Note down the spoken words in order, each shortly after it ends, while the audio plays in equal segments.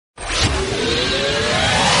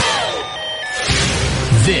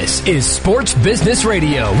This is Sports Business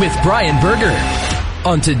Radio with Brian Berger.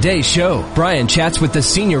 On today's show, Brian chats with the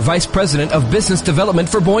Senior Vice President of Business Development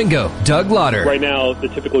for Boingo, Doug Lauder. Right now, the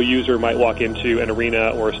typical user might walk into an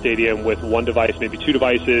arena or a stadium with one device, maybe two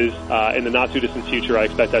devices. In the not-too-distant future, I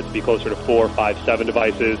expect that to be closer to 4, 5, 7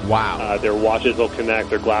 devices. Wow. Their watches will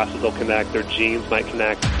connect, their glasses will connect, their jeans might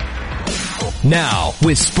connect. Now,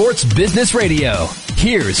 with Sports Business Radio,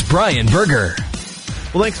 here's Brian Berger.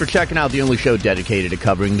 Well, thanks for checking out the only show dedicated to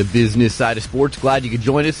covering the business side of sports. Glad you could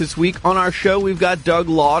join us this week. On our show, we've got Doug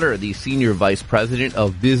Lauder, the Senior Vice President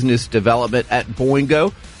of Business Development at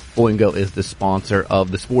Boingo. Boingo is the sponsor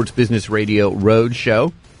of the Sports Business Radio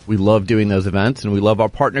Roadshow. We love doing those events, and we love our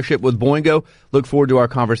partnership with Boingo. Look forward to our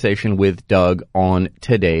conversation with Doug on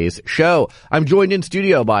today's show. I'm joined in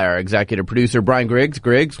studio by our executive producer, Brian Griggs.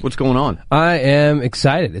 Griggs, what's going on? I am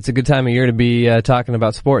excited. It's a good time of year to be talking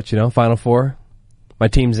about sports, Final Four. My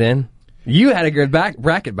team's in. You had a good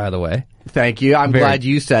bracket, by the way. Thank you. I'm glad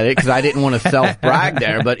you said it because I didn't want to self-brag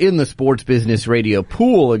there. But in the Sports Business Radio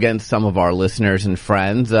pool against some of our listeners and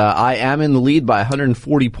friends, I am in the lead by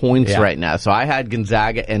 140 points right now. So I had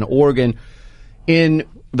Gonzaga and Oregon in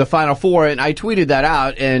the Final Four, and I tweeted that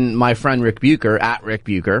out. And my friend Rick Bucher, at Rick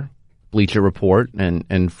Bucher, Bleacher Report,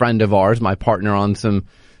 and friend of ours, my partner on some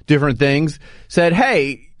different things, said,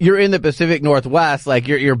 hey, you're in the Pacific Northwest, like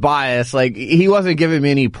you're biased. Like he wasn't giving me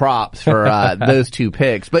any props for those two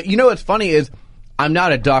picks. But you know what's funny is I'm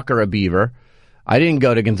not a Duck or a Beaver. I didn't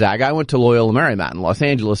go to Gonzaga. I went to Loyola Marymount in Los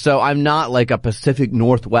Angeles. So I'm not like a Pacific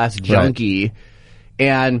Northwest junkie. Right.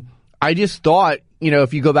 And I just thought,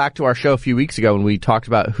 if you go back to our show a few weeks ago when we talked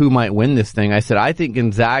about who might win this thing, I said, I think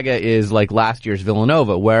Gonzaga is like last year's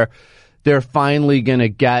Villanova, where they're finally going to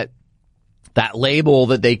get that label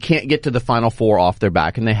that they can't get to the Final Four off their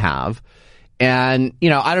back, and they have. And,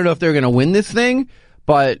 I don't know if they're going to win this thing,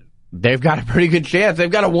 but they've got a pretty good chance.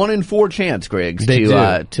 They've got a 1 in 4 chance, Griggs,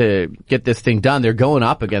 to get this thing done. They're going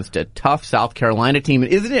up against a tough South Carolina team.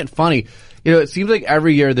 And isn't it funny? It seems like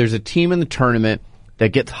every year there's a team in the tournament that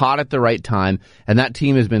gets hot at the right time, and that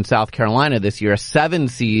team has been South Carolina this year, a 7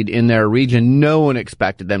 seed in their region. No one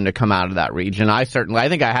expected them to come out of that region. I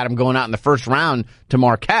think I had them going out in the first round to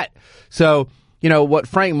Marquette. So, what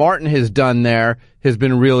Frank Martin has done there has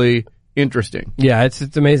been really interesting. Yeah, it's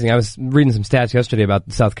amazing. I was reading some stats yesterday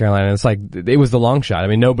about South Carolina, and it's like it was the long shot. I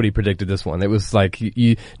mean, nobody predicted this one. It was like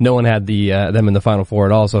no one had them in the Final Four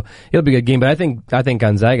at all. So it'll be a good game. But I think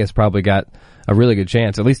Gonzaga's probably got a really good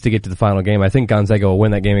chance, at least to get to the final game. I think Gonzaga will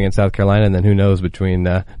win that game against South Carolina, and then who knows between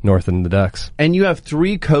North and the Ducks. And you have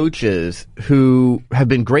 3 coaches who have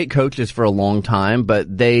been great coaches for a long time,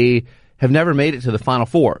 but they have never made it to the Final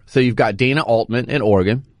Four. So you've got Dana Altman in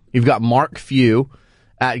Oregon. You've got Mark Few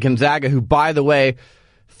at Gonzaga, who, by the way,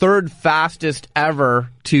 3rd fastest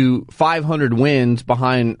ever to 500 wins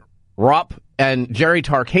behind Rupp and Jerry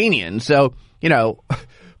Tarkanian. So,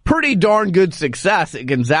 pretty darn good success at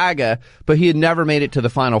Gonzaga, but he had never made it to the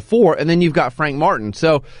Final Four. And then you've got Frank Martin.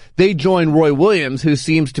 So they join Roy Williams, who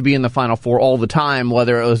seems to be in the Final Four all the time,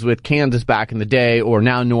 whether it was with Kansas back in the day or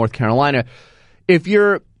now North Carolina. If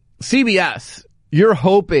you're CBS, you're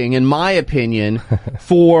hoping, in my opinion,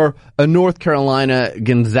 for a North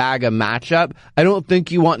Carolina-Gonzaga matchup. I don't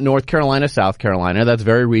think you want North Carolina-South Carolina. That's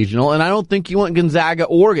very regional. And I don't think you want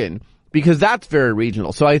Gonzaga-Oregon, because that's very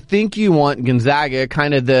regional. So I think you want Gonzaga,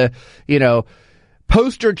 kind of the,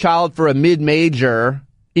 poster child for a mid-major,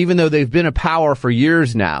 even though they've been a power for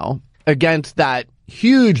years now, against that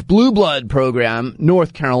huge blue blood program,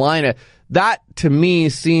 North Carolina. That, to me,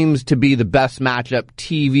 seems to be the best matchup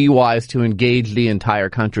TV-wise to engage the entire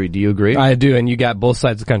country. Do you agree? I do, and you got both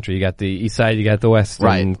sides of the country. You got the east side, you got the west,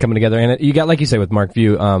 right, coming together. And you got, like you say, with Mark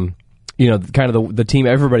Few, kind of the team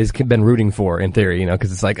everybody's been rooting for in theory,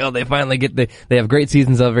 because it's like, oh, they finally they have great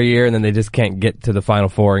seasons every year, and then they just can't get to the Final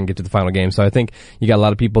Four and get to the final game. So I think you got a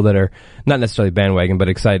lot of people that are not necessarily bandwagon, but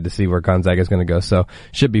excited to see where Gonzaga is going to go. So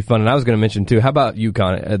should be fun. And I was going to mention too, how about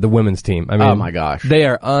UConn, the women's team? I mean, oh my gosh, they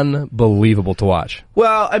are unbelievable to watch.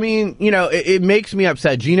 Well, I mean, it makes me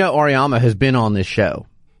upset. Gina Auriemma has been on this show.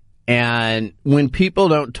 And when people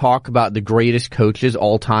don't talk about the greatest coaches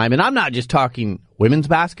all time, and I'm not just talking women's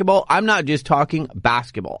basketball, I'm not just talking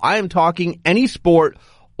basketball, I am talking any sport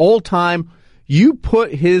all time, you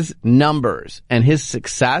put his numbers and his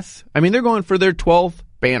success, I mean, they're going for their 12th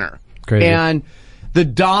banner. Crazy. And the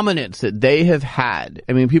dominance that they have had,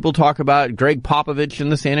 I mean, people talk about Greg Popovich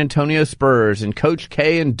and the San Antonio Spurs and Coach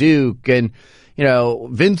K and Duke and,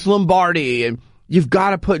 Vince Lombardi, and you've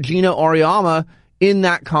got to put Gina Auriemma in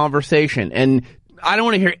that conversation. And I don't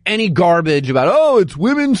want to hear any garbage about, it's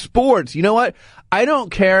women's sports. You know what? I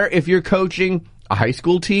don't care if you're coaching a high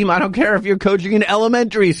school team. I don't care if you're coaching an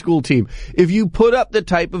elementary school team. If you put up the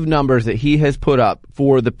type of numbers that he has put up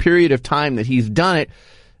for the period of time that he's done it,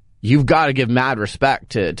 you've got to give mad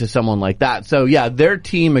respect to someone like that. So yeah, their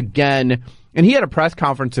team again, and he had a press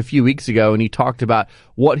conference a few weeks ago and he talked about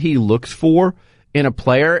what he looks for in a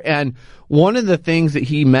player. And one of the things that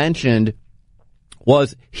he mentioned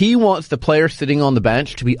was he wants the players sitting on the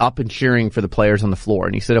bench to be up and cheering for the players on the floor.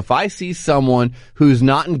 And he said, if I see someone who's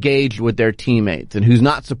not engaged with their teammates and who's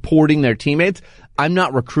not supporting their teammates, I'm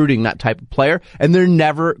not recruiting that type of player, and they're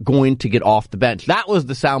never going to get off the bench. That was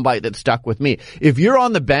the soundbite that stuck with me. If you're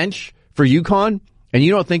on the bench for UConn and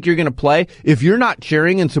you don't think you're going to play, if you're not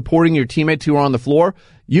cheering and supporting your teammates who are on the floor,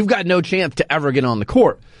 you've got no chance to ever get on the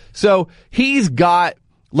court. So he's got,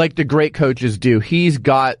 like the great coaches do, he's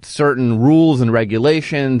got certain rules and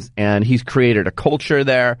regulations, and he's created a culture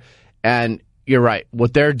there. And you're right,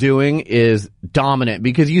 what they're doing is dominant,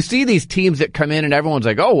 because you see these teams that come in and everyone's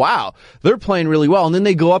like, oh wow, they're playing really well. And then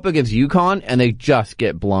they go up against UConn and they just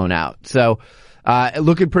get blown out. So,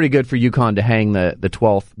 looking pretty good for UConn to hang the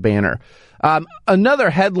 12th banner. Another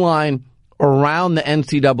headline around the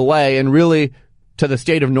NCAA and really to the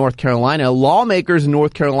state of North Carolina, lawmakers in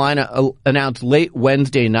North Carolina announced late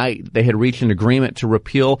Wednesday night they had reached an agreement to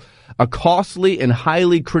repeal a costly and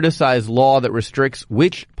highly criticized law that restricts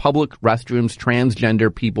which public restrooms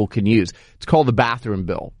transgender people can use. It's called the bathroom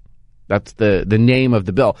bill. That's the name of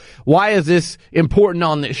the bill. Why is this important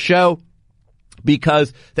on this show?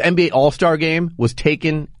 Because the NBA All-Star Game was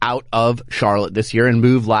taken out of Charlotte this year and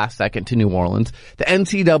moved last second to New Orleans. The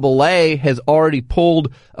NCAA has already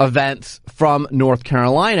pulled events from North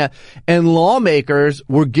Carolina, and lawmakers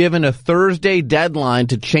were given a Thursday deadline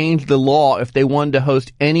to change the law if they wanted to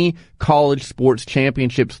host any college sports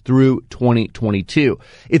championships through 2022.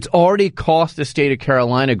 It's already cost the state of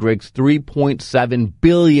Carolina, Griggs, $3.7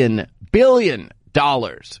 billion.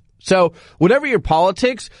 So whatever your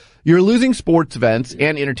politics, you're losing sports events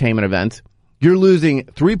and entertainment events. You're losing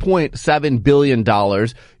 $3.7 billion.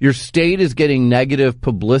 Your state is getting negative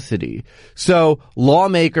publicity. So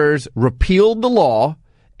lawmakers repealed the law,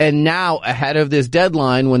 and now ahead of this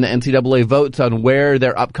deadline, when the NCAA votes on where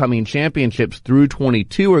their upcoming championships through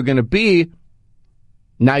 22 are going to be,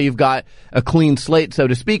 now you've got a clean slate, so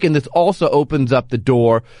to speak, and this also opens up the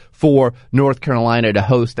door for North Carolina to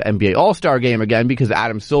host the NBA All-Star Game again, because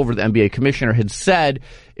Adam Silver, the NBA commissioner, had said,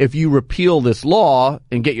 if you repeal this law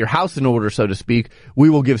and get your house in order, so to speak,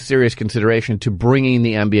 we will give serious consideration to bringing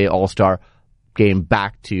the NBA All-Star Game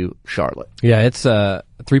back to Charlotte. Yeah, it's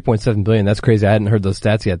 $3.7 billion. That's crazy. I hadn't heard those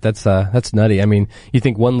stats yet. That's nutty. I mean, you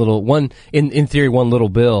think in theory, one little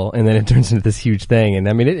bill, and then it turns into this huge thing. And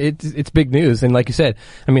I mean, it's big news. And like you said,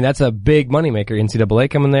 I mean, that's a big moneymaker. NCAA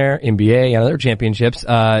coming there, NBA, and other championships.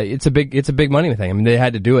 It's a big money thing. I mean, they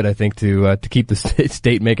had to do it, I think, to keep the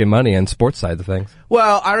state making money on sports side of things.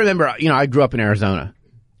 Well, I remember, I grew up in Arizona,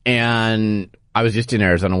 and I was just in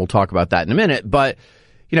Arizona. We'll talk about that in a minute. But,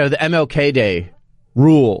 the MLK Day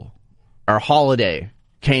rule or holiday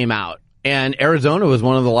came out, and Arizona was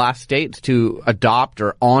one of the last states to adopt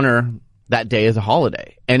or honor that day as a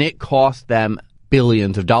holiday, and it cost them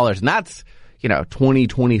billions of dollars, and that's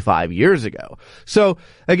 25 years ago. So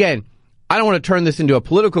again, I don't want to turn this into a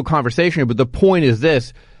political conversation, but the point is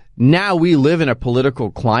this: now we live in a political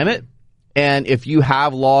climate, and if you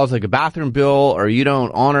have laws like a bathroom bill or you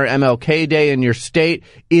don't honor MLK Day in your state,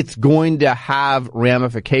 it's going to have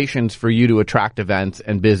ramifications for you to attract events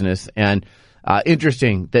and business. And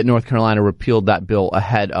interesting that North Carolina repealed that bill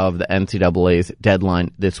ahead of the NCAA's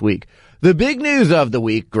deadline this week. The big news of the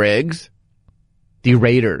week, Griggs, the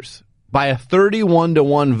Raiders, by a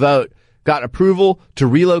 31-1 vote, got approval to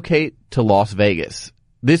relocate to Las Vegas.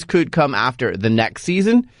 This could come after the next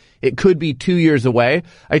season. It could be 2 years away.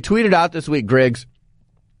 I tweeted out this week, Griggs,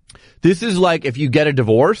 this is like if you get a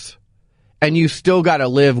divorce and you still got to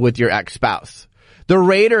live with your ex-spouse. The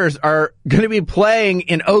Raiders are going to be playing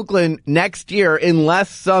in Oakland next year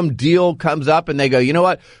unless some deal comes up and they go, you know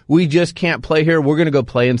what, we just can't play here. We're going to go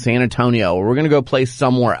play in San Antonio, or we're going to go play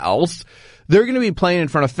somewhere else. They're going to be playing in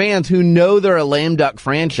front of fans who know they're a lame duck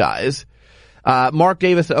franchise. Mark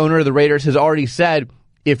Davis, the owner of the Raiders, has already said,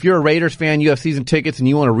 if you're a Raiders fan, you have season tickets and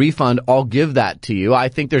you want a refund, I'll give that to you. I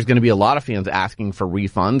think there's going to be a lot of fans asking for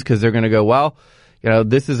refunds because they're going to go, well,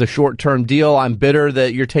 this is a short-term deal. I'm bitter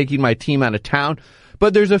that you're taking my team out of town.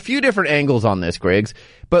 But there's a few different angles on this, Griggs.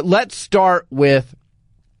 But let's start with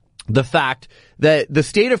the fact that the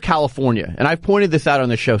state of California, and I've pointed this out on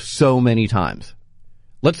the show so many times.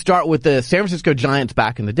 Let's start with the San Francisco Giants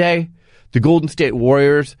back in the day, the Golden State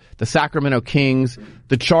Warriors, the Sacramento Kings,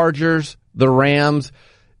 the Chargers, the Rams.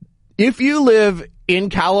 If you live in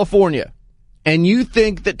California and you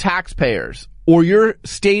think that taxpayers or your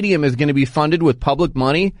stadium is going to be funded with public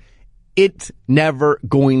money, it's never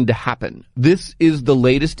going to happen. This is the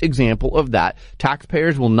latest example of that.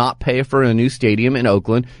 Taxpayers will not pay for a new stadium in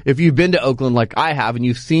Oakland. If you've been to Oakland like I have and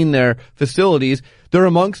you've seen their facilities, they're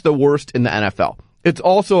amongst the worst in the NFL. It's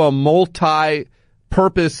also a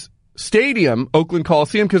multi-purpose stadium, Oakland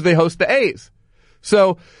Coliseum, because they host the A's.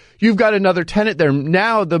 So you've got another tenant there.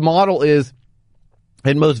 Now the model is,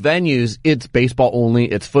 in most venues, it's baseball only,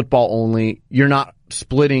 it's football only. You're not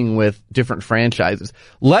splitting with different franchises.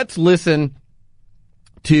 Let's listen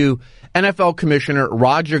to NFL Commissioner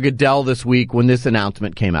Roger Goodell this week when this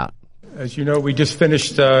announcement came out. As you know, we just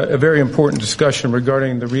finished a very important discussion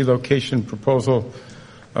regarding the relocation proposal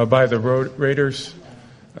by the Raiders,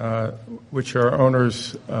 which our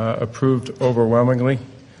owners approved overwhelmingly.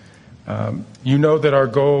 You know that our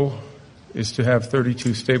goal is to have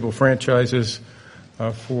 32 stable franchises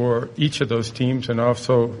for each of those teams and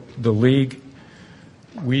also the league.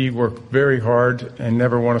 We work very hard and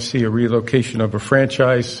never want to see a relocation of a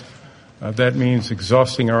franchise. That means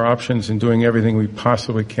exhausting our options and doing everything we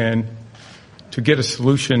possibly can to get a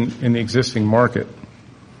solution in the existing market.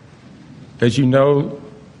 As you know,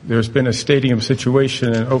 there's been a stadium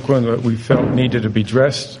situation in Oakland that we felt needed to be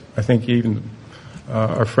addressed. I think even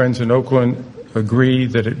our friends in Oakland agree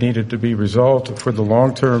that it needed to be resolved for the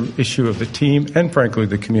long-term issue of the team and, frankly,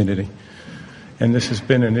 the community. And this has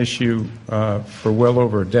been an issue for well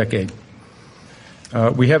over a decade.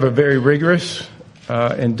 We have a very rigorous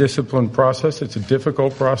and disciplined process. It's a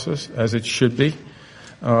difficult process, as it should be,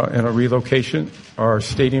 in a relocation. Our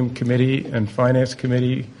stadium committee and finance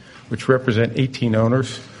committee, which represent 18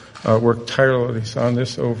 owners, worked tirelessly on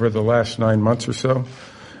this over the last 9 months or so,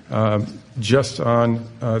 just on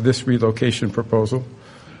this relocation proposal.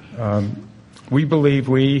 We believe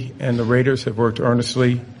we and the Raiders have worked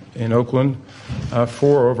earnestly in Oakland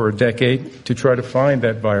for over a decade to try to find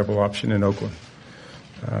that viable option in Oakland.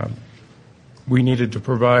 We needed to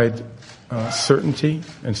provide certainty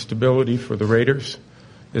and stability for the Raiders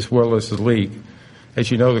as well as the league. As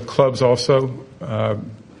you know, the clubs also,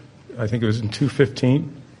 I think it was in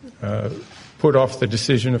 2015, put off the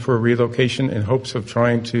decision for a relocation in hopes of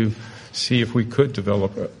trying to see if we could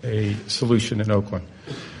develop a solution in Oakland.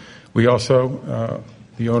 We also,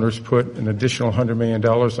 the owners put an additional $100 million,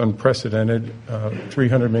 unprecedented,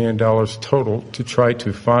 $300 million total to try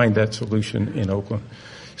to find that solution in Oakland.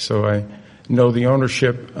 So I know the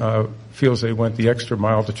ownership feels they went the extra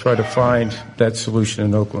mile to try to find that solution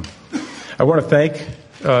in Oakland. I want to thank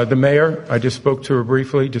the mayor. I just spoke to her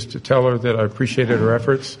briefly just to tell her that I appreciated her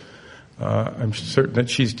efforts. I'm certain that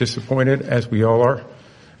she's disappointed, as we all are.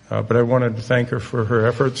 But I wanted to thank her for her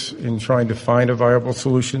efforts in trying to find a viable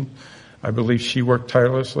solution. I believe she worked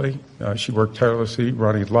tirelessly.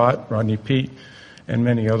 Ronnie Lott, Rodney Peete, and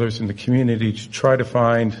many others in the community to try to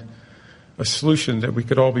find a solution that we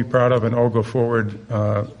could all be proud of and all go forward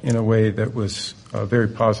in a way that was very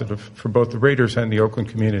positive for both the Raiders and the Oakland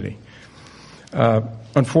community.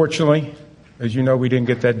 Unfortunately, as you know, we didn't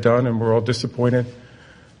get that done, and we're all disappointed.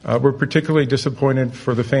 We're particularly disappointed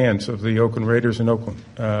for the fans of the Oakland Raiders in Oakland.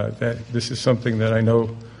 That this is something that I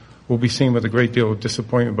know will be seen with a great deal of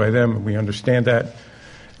disappointment by them, and we understand that.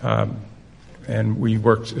 And we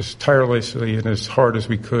worked as tirelessly and as hard as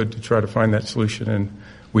we could to try to find that solution, and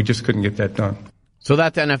we just couldn't get that done. So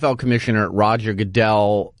that's NFL Commissioner Roger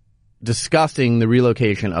Goodell discussing the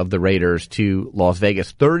relocation of the Raiders to Las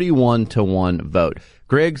Vegas. 31-1 vote.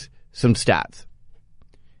 Griggs, some stats.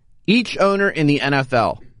 Each owner in the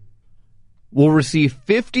NFL will receive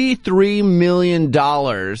 $53 million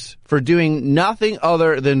for doing nothing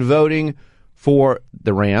other than voting for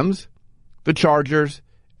the Rams, the Chargers,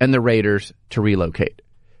 and the Raiders to relocate.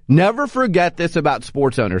 Never forget this about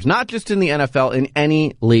sports owners, not just in the NFL, in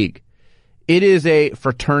any league. It is a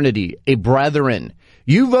fraternity, a brethren.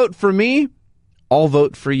 You vote for me, I'll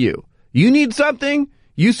vote for you. You need something,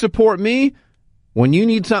 you support me. When you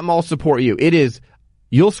need something, I'll support you. It is,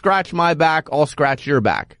 you'll scratch my back, I'll scratch your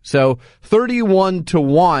back. So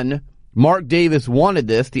 31-1, Mark Davis wanted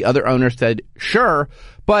this. The other owner said, sure.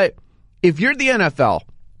 But if you're the NFL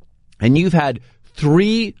and you've had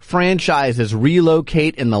 3 franchises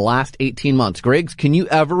relocate in the last 18 months. Griggs, can you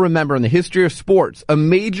ever remember in the history of sports, a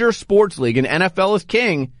major sports league, and NFL is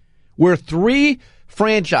king, where 3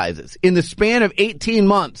 franchises in the span of 18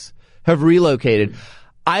 months have relocated?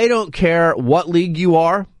 I don't care what league you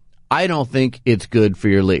are. I don't think it's good for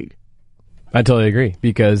your league. I totally agree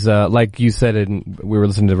because, like you said, and we were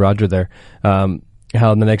listening to Roger there,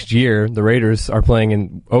 how in the next year the Raiders are playing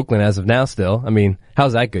in Oakland as of now still. I mean,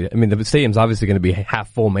 how's that good? I mean, the stadium's obviously going to be half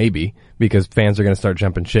full maybe because fans are going to start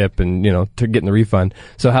jumping ship and, getting the refund.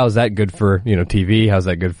 So how's that good for, TV? How's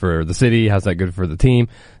that good for the city? How's that good for the team?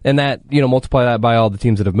 And that, multiply that by all the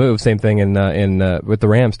teams that have moved. Same thing with the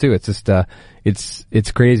Rams too. It's just,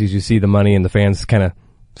 it's crazy as you see the money and the fans kind of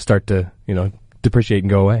start to, depreciate and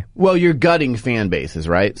go away. Well, you're gutting fan bases,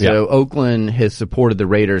 right? Yeah. So Oakland has supported the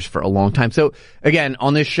Raiders for a long time. So again,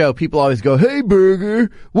 on this show, people always go, "Hey, Burger,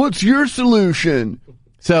 what's your solution?"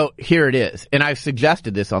 So here it is. And I've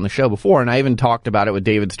suggested this on the show before, and I even talked about it with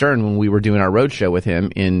David Stern when we were doing our road show with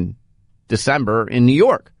him in December in New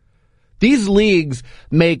York. These leagues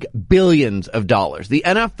make billions of dollars. The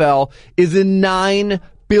NFL is a $9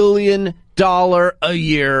 billion a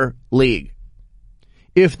year league.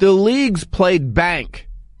 If the leagues played bank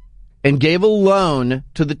and gave a loan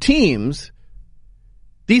to the teams,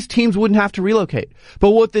 these teams wouldn't have to relocate. But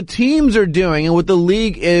what the teams are doing and what the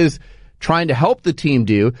league is trying to help the team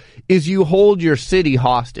do is you hold your city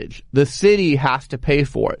hostage. The city has to pay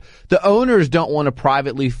for it. The owners don't want to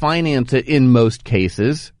privately finance it in most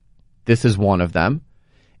cases. This is one of them.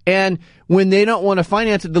 And when they don't want to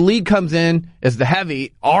finance it, the league comes in as the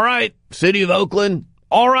heavy. All right, City of Oakland.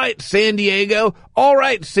 All right, San Diego. All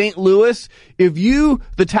right, St. Louis. If you,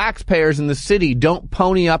 the taxpayers in the city, don't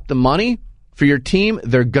pony up the money for your team,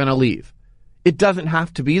 they're going to leave. It doesn't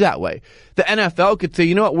have to be that way. The NFL could say,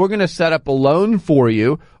 you know what, we're going to set up a loan for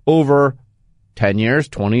you over 10 years,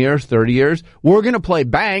 20 years, 30 years. We're going to play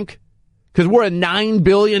bank because we're a $9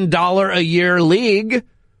 billion a year league,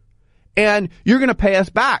 and you're going to pay us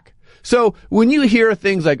back. So when you hear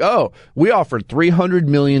things like, oh, we offered $300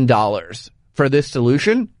 million for this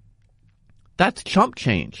solution, that's chump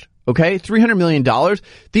change, okay? $300 million.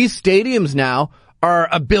 These stadiums now are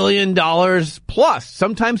 $1 billion plus,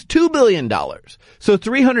 sometimes $2 billion. So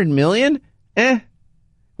 $300 million,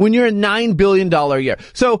 when you're a $9 billion a year.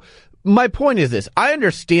 So my point is this. I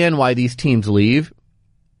understand why these teams leave,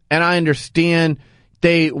 and I understand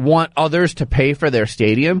they want others to pay for their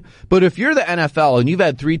stadium. But if you're the NFL and you've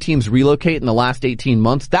had 3 teams relocate in the last 18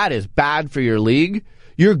 months, that is bad for your league.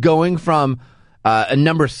 You're going from a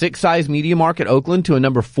number 6 size media market, Oakland, to a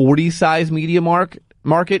number 40 size media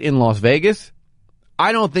market in Las Vegas.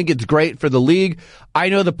 I don't think it's great for the league. I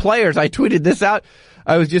know the players. I tweeted this out.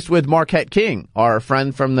 I was just with Marquette King, our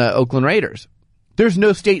friend from the Oakland Raiders. There's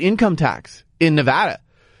no state income tax in Nevada.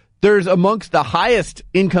 There's amongst the highest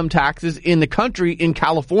income taxes in the country in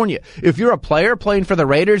California. If you're a player playing for the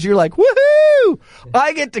Raiders, you're like, woohoo!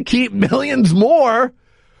 I get to keep millions more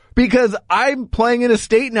because I'm playing in a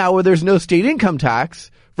state now where there's no state income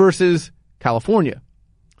tax versus California.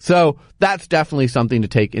 So that's definitely something to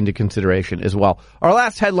take into consideration as well. Our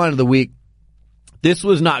last headline of the week, this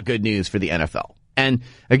was not good news for the NFL. And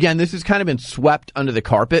again, this has kind of been swept under the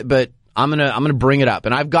carpet, but I'm gonna bring it up.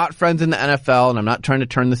 And I've got friends in the NFL, and I'm not trying to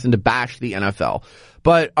turn this into bash the NFL.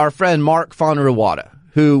 But our friend Mark Fonaruwada,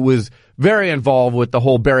 who was very involved with the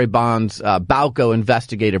whole Barry Bonds, Balco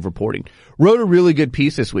investigative reporting, wrote a really good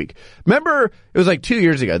piece this week. Remember, it was like 2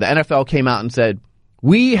 years ago, the NFL came out and said,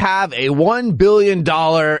 we have a $1 billion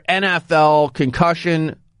NFL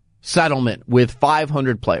concussion settlement with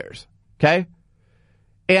 500 players. Okay?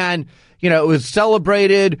 And, it was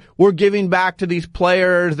celebrated. We're giving back to these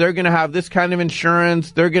players. They're going to have this kind of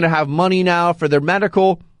insurance. They're going to have money now for their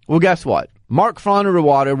medical. Well, guess what? Mark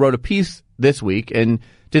Fonaruwada wrote a piece this week and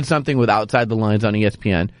did something with Outside the Lines on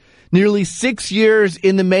ESPN. Nearly 6 years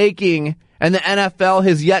in the making, and the NFL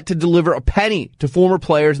has yet to deliver a penny to former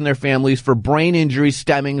players and their families for brain injuries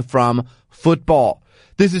stemming from football.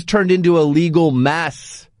 This has turned into a legal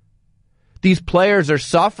mess. These players are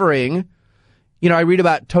suffering. I read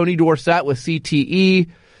about Tony Dorsett with CTE.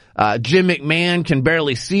 Jim McMahon can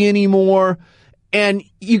barely see anymore. And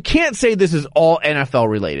you can't say this is all NFL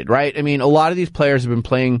related, right? I mean, a lot of these players have been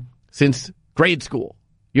playing since grade school.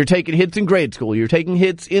 You're taking hits in grade school. You're taking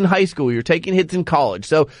hits in high school. You're taking hits in college.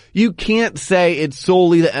 So you can't say it's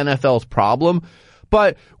solely the NFL's problem.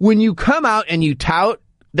 But when you come out and you tout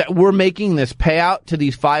that we're making this payout to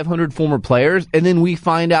these 500 former players, and then we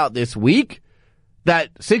find out this week that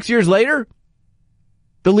 6 years later,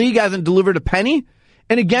 the league hasn't delivered a penny.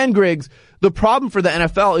 And again, Griggs, the problem for the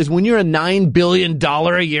NFL is when you're a $9 billion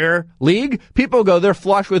a year league, people go, they're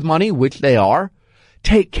flush with money, which they are.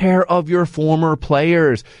 Take care of your former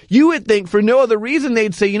players. You would think for no other reason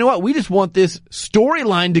they'd say, you know what, we just want this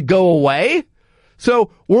storyline to go away.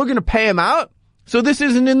 So we're going to pay them out. So this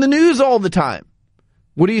isn't in the news all the time.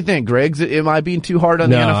 What do you think, Griggs? Am I being too hard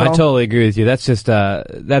on the NFL? No, I totally agree with you. That's just,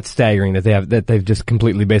 that's staggering that they've just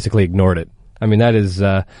completely basically ignored it. I mean, that is,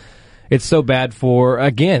 it's so bad for,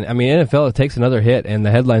 again, I mean, NFL, it takes another hit and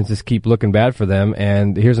the headlines just keep looking bad for them.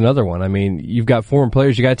 And here's another one. I mean, you've got foreign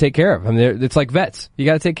players you got to take care of. I mean, it's like vets. You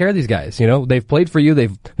got to take care of these guys. You know, they've played for you.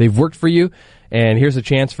 They've worked for you. And here's a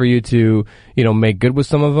chance for you to, you know, make good with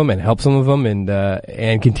some of them and help some of them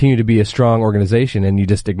and continue to be a strong organization, and you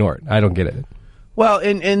just ignore it. I don't get it. Well,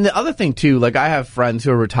 and the other thing too, like I have friends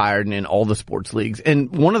who are retired in all the sports leagues,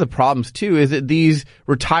 and one of the problems too is that these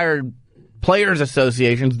retired players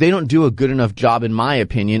associations, they don't do a good enough job, in my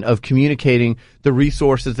opinion, of communicating the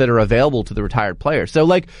resources that are available to the retired players. So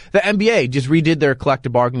like the NBA just redid their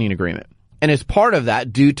collective bargaining agreement. And as part of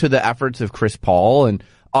that, due to the efforts of Chris Paul and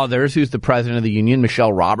others, who's the president of the union,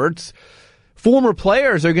 Michelle Roberts, former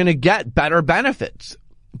players are going to get better benefits.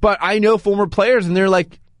 But I know former players and they're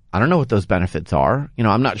like, I don't know what those benefits are. You know,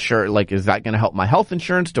 I'm not sure, like, is that going to help my health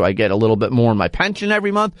insurance? Do I get a little bit more in my pension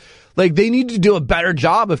every month? Like, they need to do a better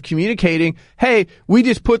job of communicating, hey, we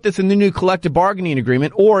just put this in the new collective bargaining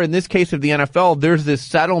agreement, or in this case of the NFL, there's this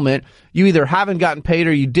settlement. You either haven't gotten paid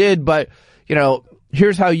or you did, but, you know,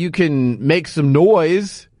 here's how you can make some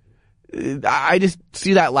noise. I just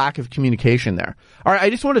see that lack of communication there. All right, I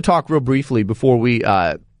just want to talk real briefly before we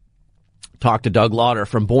talk to Doug Lauder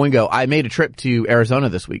from Boingo. I made a trip to Arizona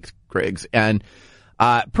this week, Griggs, and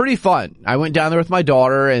pretty fun. I went down there with my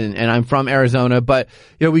daughter, and I'm from Arizona, but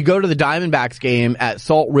you know, we go to the Diamondbacks game at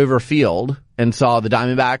Salt River Field and saw the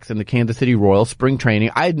Diamondbacks and the Kansas City Royals spring training.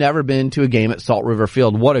 I had never been to a game at Salt River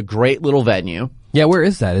Field. What a great little venue. Yeah, where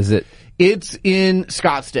is that? Is it? It's in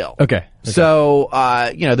Scottsdale. Okay. So,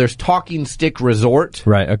 you know, there's Talking Stick Resort.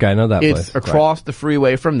 Right. Okay. I know that place. It's across the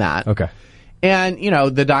freeway from that. Okay. And, you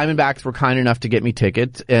know, the Diamondbacks were kind enough to get me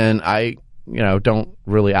tickets, and I, you know, don't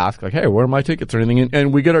really ask, like, hey, where are my tickets or anything?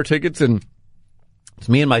 And we get our tickets, and it's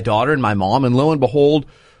me and my daughter and my mom, and lo and behold,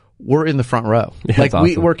 we're in the front row. Yeah, like,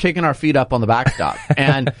 awesome. we're kicking our feet up on the backstop.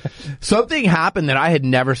 And something happened that I had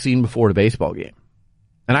never seen before at a baseball game.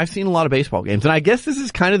 And I've seen a lot of baseball games. And I guess this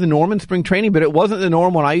is kind of the norm in spring training, but it wasn't the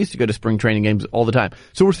norm when I used to go to spring training games all the time.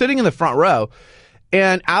 So we're sitting in the front row,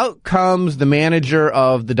 and out comes the manager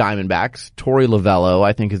of the Diamondbacks, Torey Lovello,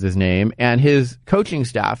 I think is his name, and his coaching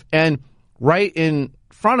staff. And right in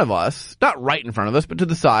front of us, not right in front of us, but to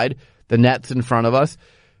the side, the net's in front of us,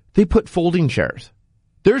 they put folding chairs.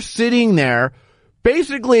 They're sitting there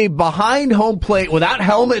basically behind home plate without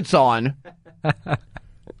helmets on,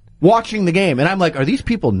 watching the game. And I'm like, are these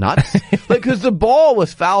people nuts? Like, cause the ball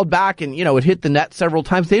was fouled back and, you know, it hit the net several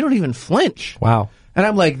times. They don't even flinch. Wow. And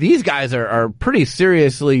I'm like, these guys are pretty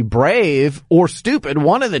seriously brave or stupid,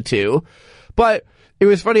 one of the two. But it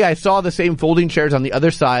was funny. I saw the same folding chairs on the other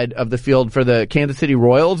side of the field for the Kansas City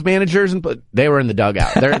Royals managers, but they were in the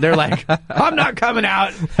dugout. They're like, I'm not coming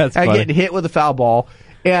out. That's I funny. get hit with a foul ball.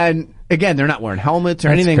 And again, they're not wearing helmets or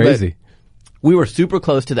anything. Crazy. But we were super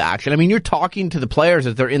close to the action. I mean, you're talking to the players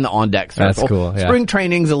as they're in the on-deck circle. That's cool, yeah. Spring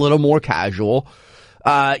training's a little more casual.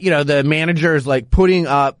 You know, the manager's like putting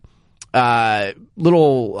up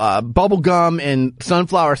little bubble gum and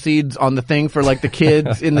sunflower seeds on the thing for like the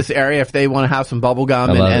kids in this area if they want to have some bubble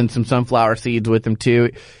gum and some sunflower seeds with them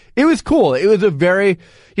too. It was cool. It was a very,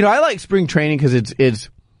 you know, I like spring training because it's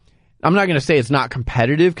I'm not going to say it's not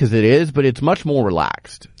competitive because it is, but it's much more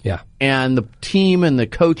relaxed. Yeah. And the team and the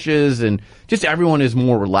coaches and just everyone is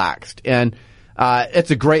more relaxed. And it's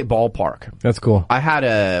a great ballpark. That's cool. I had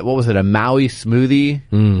a Maui smoothie,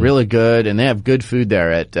 really good, and they have good food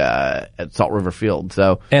there at Salt River Field.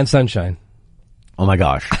 So And sunshine. oh my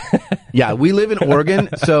gosh, yeah, we live in Oregon,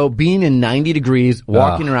 so being in 90 degrees,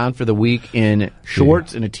 walking around for the week in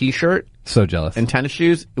shorts and a t-shirt, So jealous. and tennis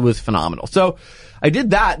shoes, it was phenomenal. So I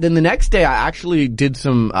did that. Then the next day, I actually did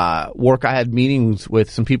some work. I had meetings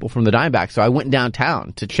with some people from the Diamondbacks, so I went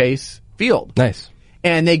downtown to Chase Field. Nice.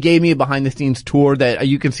 And they gave me a behind-the-scenes tour that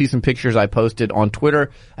you can see some pictures I posted on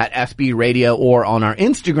Twitter at SB Radio or on our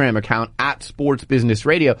Instagram account at Sports Business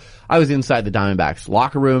Radio. I was inside the Diamondbacks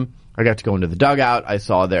locker room. I got to go into the dugout. I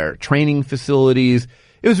saw their training facilities.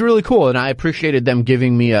 It was really cool, and I appreciated them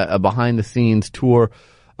giving me a behind-the-scenes tour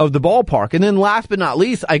of the ballpark. And then last but not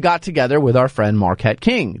least, I got together with our friend Marquette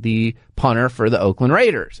King, the punter for the Oakland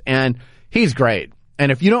Raiders. And he's great.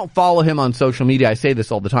 And if you don't follow him on social media, I say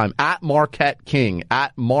this all the time, at Marquette King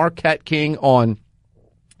on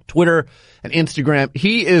Twitter and Instagram.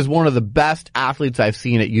 He is one of the best athletes I've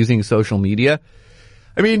seen at using social media.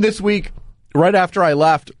 I mean, this week, right after I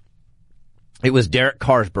left, it was Derek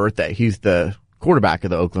Carr's birthday. He's the quarterback of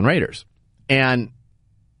the Oakland Raiders. And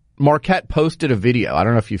Marquette posted a video. I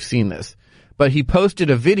don't know if you've seen this, but he posted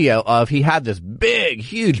a video of he had this big,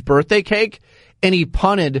 huge birthday cake, and he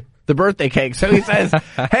punted the birthday cake. So he says,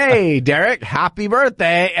 "Hey, Derek, happy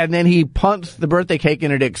birthday." And then he punts the birthday cake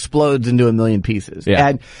and it explodes into a million pieces. Yeah.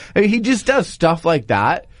 And I mean, he just does stuff like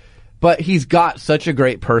that, but he's got such a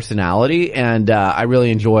great personality, and I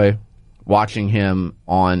really enjoy watching him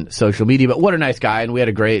on social media. But what a nice guy. And we had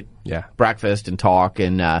a great breakfast and talk,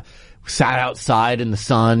 and sat outside in the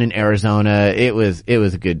sun in Arizona. It was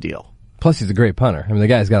a good deal. Plus, he's a great punter. I mean, the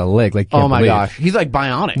guy's got a leg like oh my gosh, he's like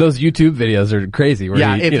bionic. Those YouTube videos are crazy. Where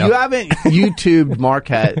if you haven't YouTubed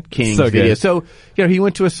Marquette King's video, so he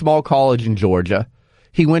went to a small college in Georgia.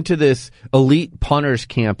 He went to this elite punters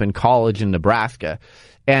camp in college in Nebraska,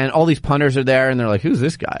 and all these punters are there, and they're like, "Who's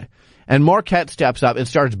this guy?" And Marquette steps up and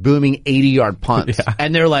starts booming 80-yard punts,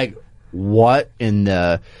 and they're like, "What in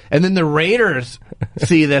the?" And then the Raiders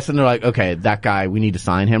see this, and they're like, "Okay, that guy, we need to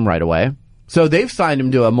sign him right away." So they've signed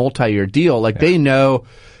him to a multi-year deal. Like they know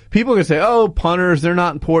people are going to say, "Oh, punters, they're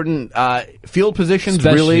not important." Field positions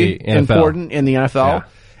Especially really important in the NFL. Yeah.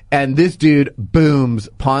 And this dude booms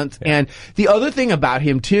punts. Yeah. And the other thing about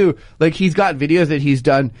him too, like he's got videos that he's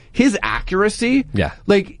done, his accuracy. Yeah.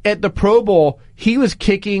 Like at the Pro Bowl, he was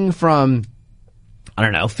kicking from,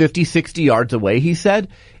 50, 60 yards away, he said.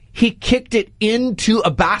 He kicked it into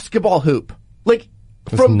a basketball hoop. Like,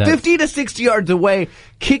 from 50 to 60 yards away,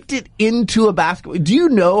 kicked it into a basketball. Do you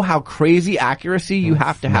know how crazy accuracy you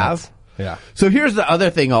have to have? Yeah. So here's the other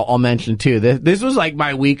thing I'll mention too. This was like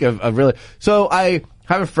my week of really. So I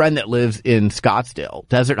have a friend that lives in Scottsdale,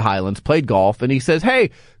 Desert Highlands, played golf, and he says, "Hey,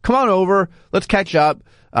 come on over. Let's catch up.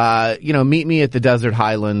 Meet me at the Desert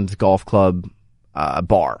Highlands Golf Club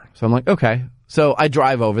bar." So I'm like, okay. So I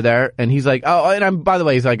drive over there, and he's like, "Oh," and by the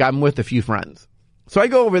way, he's like, "I'm with a few friends." So I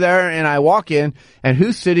go over there and I walk in, and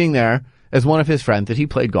who's sitting there as one of his friends that he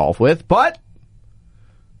played golf with, but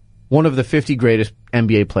one of the 50 greatest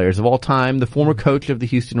NBA players of all time, the former coach of the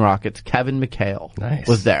Houston Rockets, Kevin McHale,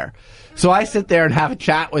 was there. So I sit there and have a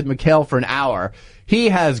chat with McHale for an hour. He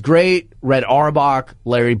has great Red Auerbach,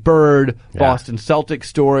 Larry Bird, Boston Celtics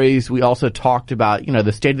stories. We also talked about,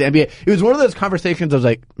 the state of the NBA. It was one of those conversations I was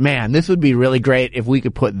like, man, this would be really great if we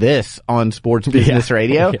could put this on sports business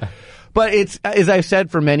radio. Yeah. But it's, as I've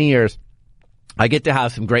said for many years, I get to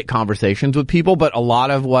have some great conversations with people, but a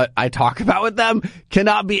lot of what I talk about with them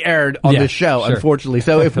cannot be aired on the show, unfortunately.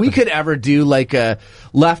 So if we could ever do like a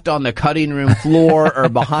left on the cutting room floor or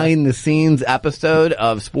behind the scenes episode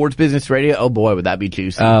of Sports Business Radio, oh boy, would that be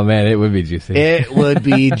juicy. Oh man, it would be juicy. It would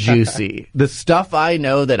be juicy. The stuff I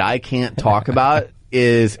know that I can't talk about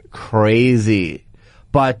is crazy.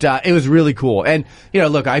 But it was really cool. And,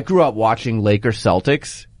 look, I grew up watching Lakers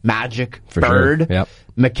Celtics, Magic, Bird,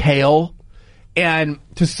 McHale. And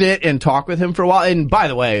to sit and talk with him for a while. And by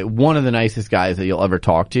the way, one of the nicest guys that you'll ever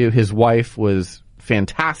talk to. His wife was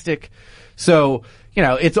fantastic. So,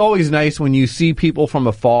 it's always nice when you see people from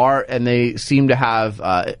afar and they seem to have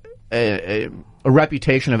a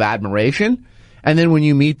reputation of admiration. And then when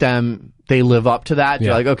you meet them, they live up to that.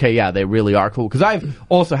 You're like, okay, yeah, they really are cool. Because I've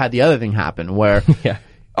also had the other thing happen where,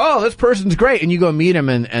 oh, this person's great. And you go meet him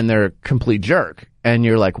and they're a complete jerk. And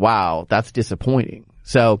you're like, wow, that's disappointing.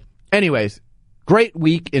 So anyways, great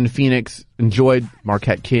week in Phoenix. Enjoyed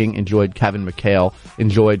Marquette King. Enjoyed Kevin McHale.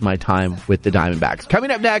 Enjoyed my time with the Diamondbacks.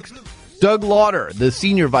 Coming up next, Doug Lauder, the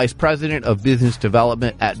Senior Vice President of Business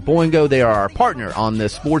Development at Boingo. They are our partner on the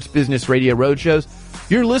Sports Business Radio Roadshows.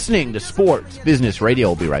 You're listening to Sports Business Radio.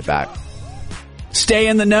 We'll be right back. Stay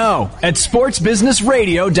in the know at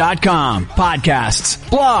sportsbusinessradio.com. Podcasts,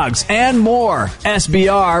 blogs, and more.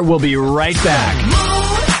 SBR will be right back.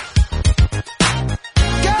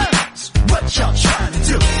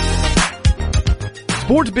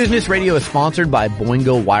 Sports Business Radio is sponsored by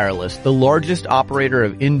Boingo Wireless, the largest operator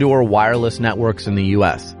of indoor wireless networks in the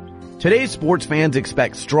U.S. Today's sports fans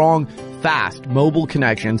expect strong, fast, mobile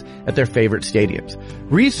connections at their favorite stadiums.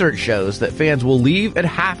 Research shows that fans will leave at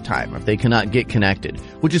halftime if they cannot get connected,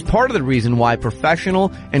 which is part of the reason why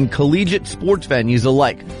professional and collegiate sports venues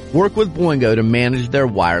alike work with Boingo to manage their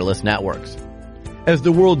wireless networks. As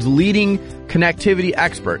the world's leading connectivity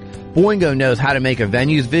expert, Boingo knows how to make a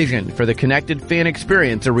venue's vision for the connected fan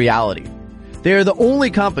experience a reality. They are the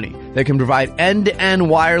only company that can provide end-to-end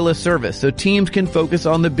wireless service so teams can focus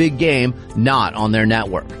on the big game, not on their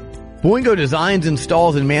network. Boingo designs,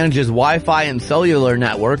 installs, and manages Wi-Fi and cellular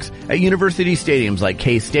networks at university stadiums like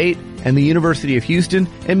K-State and the University of Houston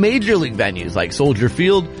and major league venues like Soldier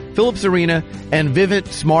Field, Phillips Arena, and Vivint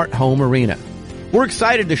Smart Home Arena. We're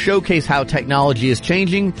excited to showcase how technology is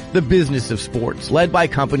changing the business of sports, led by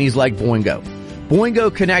companies like Boingo.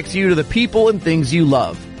 Boingo connects you to the people and things you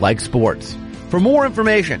love, like sports. For more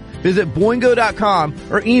information, visit Boingo.com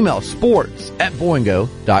or email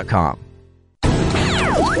sports@boingo.com.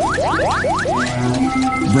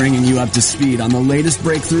 bringing you up to speed on the latest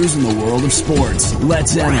breakthroughs in the world of sports.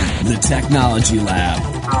 Let's enter the Technology Lab.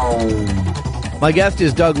 My guest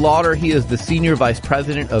is Doug Lauder. He is the Senior Vice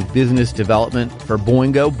President of Business Development for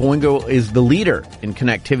Boingo. Boingo is the leader in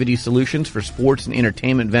connectivity solutions for sports and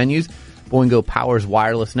entertainment venues. Boingo powers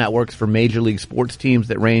wireless networks for major league sports teams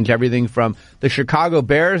that range everything from the Chicago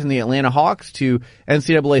Bears and the Atlanta Hawks to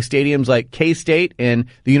NCAA stadiums like K-State and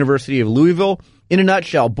the University of Louisville. In a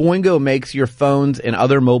nutshell, Boingo makes your phones and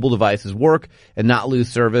other mobile devices work and not lose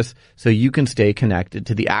service so you can stay connected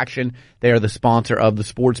to the action. They are the sponsor of the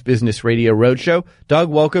Sports Business Radio Roadshow. Doug,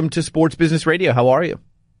 welcome to Sports Business Radio. How are you?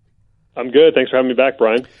 I'm good. Thanks for having me back,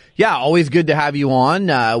 Brian. Yeah, always good to have you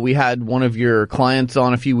on. We had one of your clients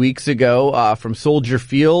on a few weeks ago from Soldier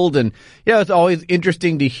Field, and it's always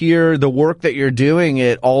interesting to hear the work that you're doing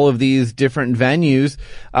at all of these different venues.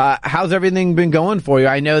 How's everything been going for you?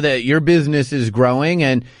 I know that your business is growing,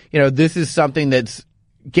 and this is something that's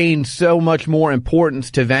gained so much more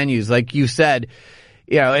importance to venues. Like you said,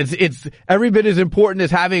 it's every bit as important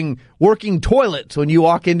as having working toilets when you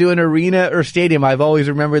walk into an arena or stadium. I've always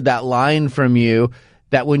remembered that line from you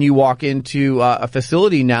that when you walk into a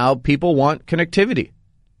facility now, people want connectivity.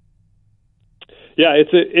 Yeah,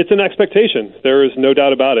 it's an expectation. There is no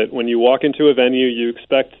doubt about it. When you walk into a venue, you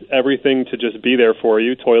expect everything to just be there for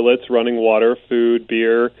you: toilets, running water, food,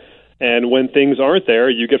 beer. And when things aren't there,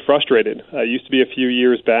 you get frustrated. It used to be a few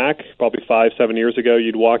years back, probably 5-7 years ago,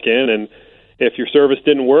 you'd walk in and if your service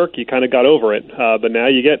didn't work, you kind of got over it. But now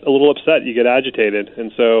you get a little upset, you get agitated.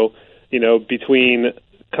 And so, between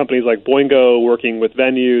companies like Boingo working with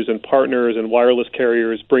venues and partners and wireless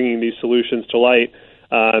carriers bringing these solutions to light,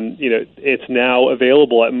 it's now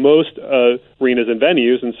available at most arenas and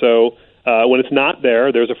venues. And so when it's not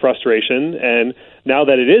there, there's a frustration. And now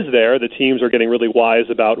that it is there, the teams are getting really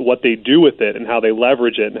wise about what they do with it and how they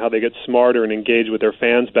leverage it and how they get smarter and engage with their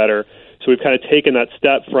fans better. So we've kind of taken that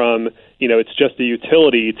step from, it's just a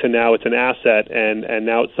utility to now it's an asset, and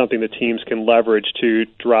now it's something that teams can leverage to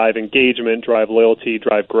drive engagement, drive loyalty,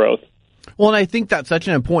 drive growth. Well, and I think that's such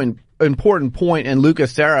an important point, and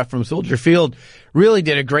Lucas Serra from Soldier Field really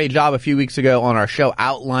did a great job a few weeks ago on our show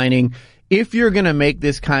outlining if you're going to make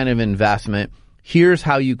this kind of investment, here's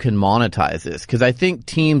how you can monetize this. Because I think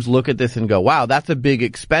teams look at this and go, wow, that's a big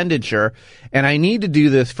expenditure, and I need to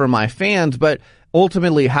do this for my fans, but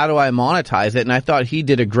ultimately, how do I monetize it? And I thought he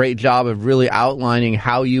did a great job of really outlining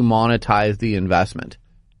how you monetize the investment.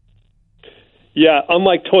 Yeah,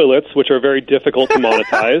 unlike toilets, which are very difficult to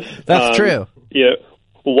monetize. That's true.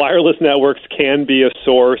 Wireless networks can be a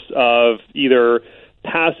source of either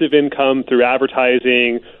passive income through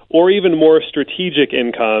advertising or even more strategic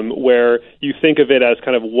income where you think of it as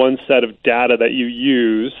kind of one set of data that you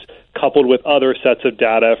use coupled with other sets of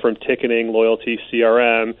data from ticketing, loyalty,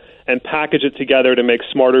 CRM, and package it together to make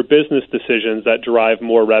smarter business decisions that drive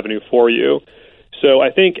more revenue for you. So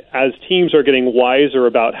I think as teams are getting wiser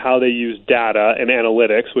about how they use data and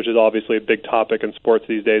analytics, which is obviously a big topic in sports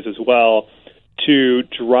these days as well, to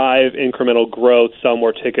drive incremental growth, sell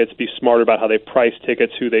more tickets, be smarter about how they price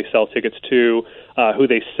tickets, who they sell tickets to, who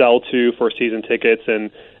they sell to for season tickets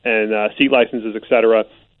and seat licenses, et cetera.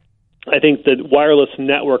 I think the wireless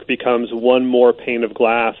network becomes one more pane of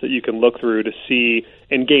glass that you can look through to see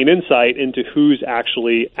and gain insight into who's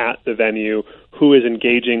actually at the venue, who is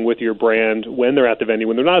engaging with your brand when they're at the venue,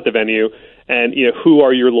 when they're not at the venue, and who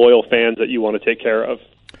are your loyal fans that you want to take care of.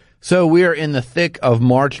 So we're in the thick of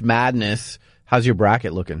March Madness. How's your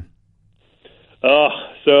bracket looking?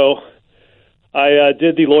 So I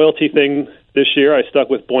did the loyalty thing this year. I stuck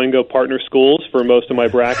with Boingo partner schools for most of my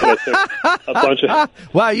bracket. I took a bunch of...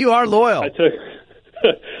 Wow, you are loyal.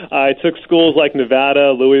 I took schools like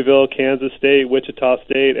Nevada, Louisville, Kansas State, Wichita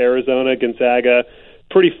State, Arizona, Gonzaga,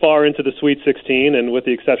 pretty far into the Sweet 16, and with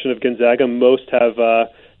the exception of Gonzaga, most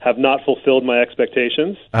have not fulfilled my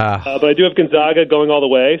expectations. But I do have Gonzaga going all the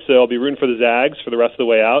way, so I'll be rooting for the Zags for the rest of the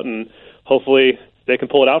way out, and hopefully they can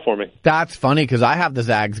pull it out for me. That's funny because I have the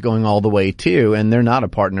Zags going all the way too, and they're not a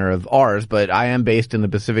partner of ours, but I am based in the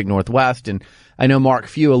Pacific Northwest, and I know Mark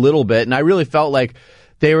Few a little bit, and I really felt like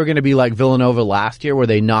they were going to be like Villanova last year where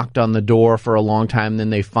they knocked on the door for a long time,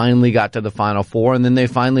 then they finally got to the Final Four, and then they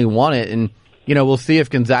finally won it, and we'll see if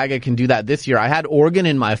Gonzaga can do that this year. I had Oregon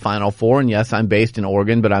in my Final Four, and yes, I'm based in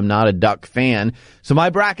Oregon, but I'm not a Duck fan. So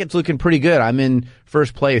my bracket's looking pretty good. I'm in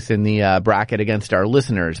first place in the bracket against our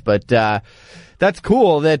listeners. But that's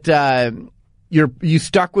cool that you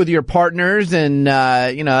stuck with your partners, and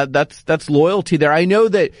that's loyalty there. I know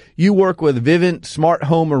that you work with Vivint Smart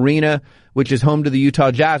Home Arena, which is home to the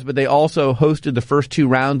Utah Jazz, but they also hosted the first two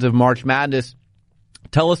rounds of March Madness.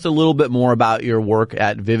 Tell us a little bit more about your work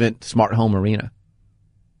at Vivint Smart Home Arena.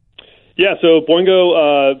 Yeah, so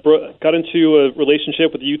Boingo got into a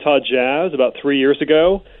relationship with the Utah Jazz about 3 years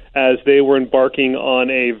ago as they were embarking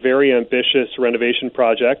on a very ambitious renovation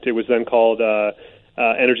project. It was then called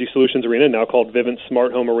Energy Solutions Arena, now called Vivint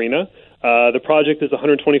Smart Home Arena. The project is a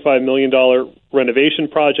 $125 million renovation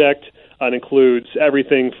project. It includes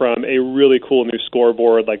everything from a really cool new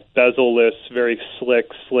scoreboard, like bezel-less, very slick,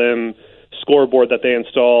 slim scoreboard that they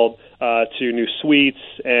installed, to new suites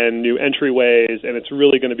and new entryways, and it's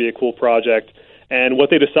really going to be a cool project. And what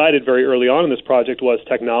they decided very early on in this project was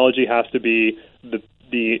technology has to be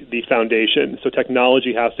the foundation. So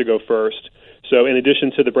technology has to go first. So in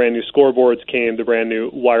addition to the brand new scoreboards came the brand new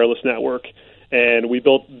wireless network. And we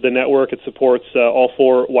built the network. It supports all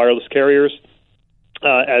 4 wireless carriers,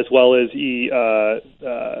 as well as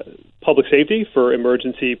public safety for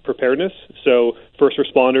emergency preparedness. So first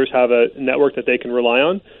responders have a network that they can rely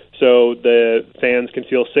on. So the fans can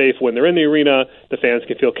feel safe when they're in the arena. The fans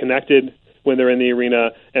can feel connected when they're in the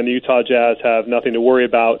arena. And the Utah Jazz have nothing to worry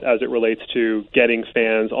about as it relates to getting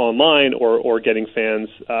fans online or getting fans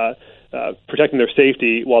protecting their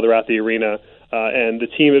safety while they're at the arena. And the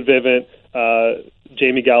team at Vivint,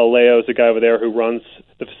 Jamie Galileo is the guy over there who runs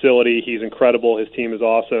the facility. He's incredible. His team is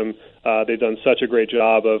awesome. They've done such a great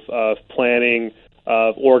job of planning,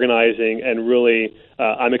 of organizing, and really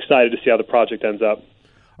I'm excited to see how the project ends up.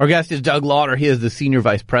 Our guest is Doug Lauter. He is the Senior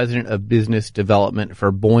Vice President of Business Development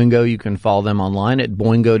for Boingo. You can follow them online at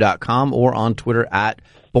boingo.com or on Twitter at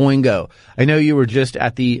Boingo. I know you were just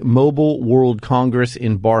at the Mobile World Congress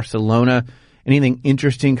in Barcelona. Anything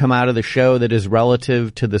interesting come out of the show that is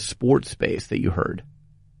relative to the sports space that you heard?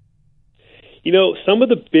 You know, some of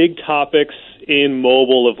the big topics in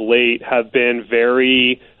mobile of late have been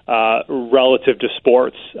very relative to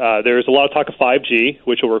sports. There's a lot of talk of 5G,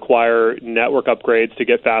 which will require network upgrades to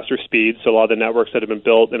get faster speeds. So a lot of the networks that have been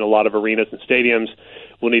built in a lot of arenas and stadiums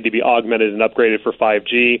will need to be augmented and upgraded for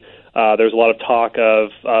 5G. There's a lot of talk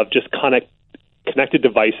of just connected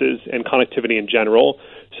devices and connectivity in general.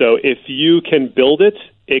 So if you can build it,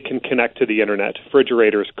 it can connect to the internet.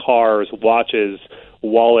 Refrigerators, cars, watches,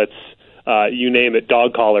 wallets, you name it,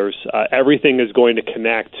 dog collars. Everything is going to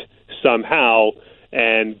connect somehow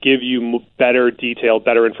and give you better detail,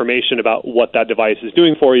 better information about what that device is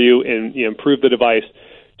doing for you and improve the device.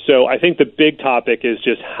 So I think the big topic is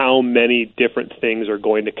just how many different things are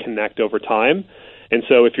going to connect over time. And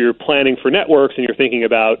so if you're planning for networks and you're thinking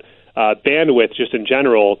about bandwidth just in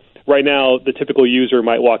general, right now the typical user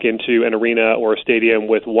might walk into an arena or a stadium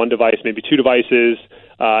with one device, maybe 2 devices.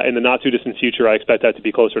 In the not-too-distant future, I expect that to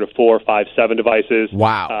be closer to 4, 5, 7 devices.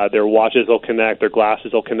 Wow. Their watches will connect, their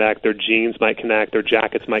glasses will connect, their jeans might connect, their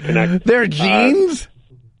jackets might connect. Their jeans?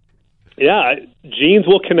 Yeah, jeans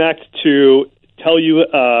will connect to tell you,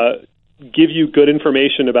 give you good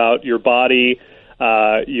information about your body,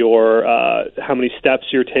 your how many steps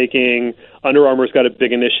you're taking. Under Armour's got a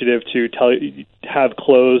big initiative to have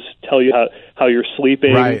clothes tell you how you're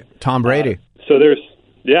sleeping. Right, Tom Brady. So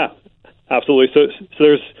absolutely. So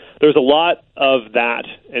there's a lot of that,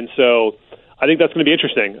 and so I think that's going to be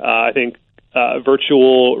interesting. I think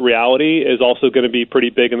virtual reality is also going to be pretty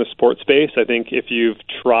big in the sports space. I think if you've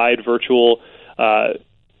tried virtual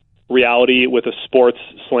reality with a sports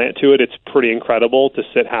slant to it, it's pretty incredible to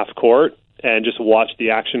sit half court and just watch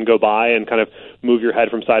the action go by and kind of move your head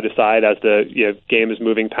from side to side as the game is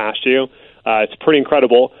moving past you. It's pretty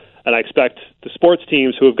incredible. And I expect the sports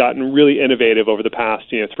teams who have gotten really innovative over the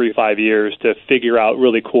past 3-5 years to figure out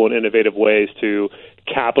really cool and innovative ways to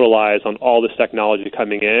capitalize on all this technology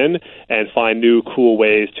coming in and find new cool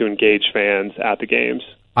ways to engage fans at the games.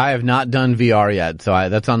 I have not done VR yet, so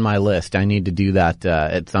that's on my list. I need to do that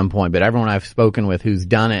at some point. But everyone I've spoken with who's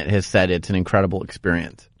done it has said it's an incredible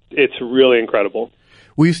experience. It's really incredible.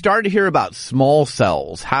 We've started to hear about small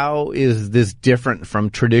cells. How is this different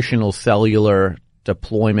from traditional cellular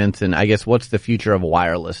deployments, and I guess what's the future of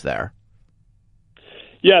wireless there?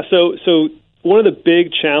 Yeah, so one of the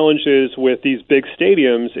big challenges with these big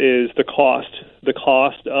stadiums is the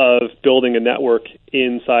cost of building a network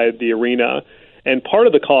inside the arena. And part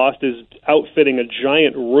of the cost is outfitting a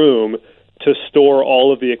giant room to store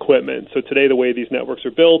all of the equipment. So today the way these networks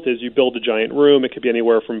are built is you build a giant room. It could be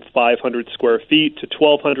anywhere from 500 square feet to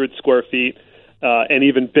 1,200 square feet, and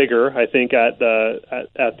even bigger. I think at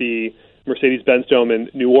the Mercedes-Benz Dome in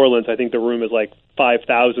New Orleans, I think the room is like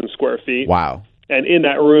 5,000 square feet. Wow. And in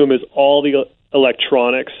that room is all the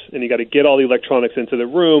electronics, and you got to get all the electronics into the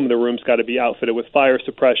room. The room's got to be outfitted with fire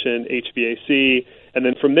suppression, HVAC, and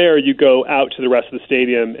then from there you go out to the rest of the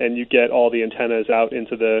stadium and you get all the antennas out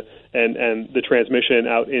into and the transmission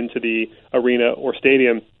out into the arena or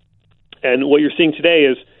stadium. And what you're seeing today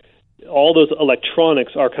is all those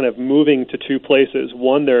electronics are kind of moving to two places.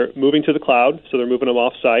 One, they're moving to the cloud, so they're moving them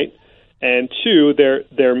off-site. And two,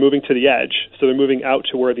 they're moving to the edge, so they're moving out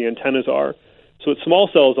to where the antennas are. So what small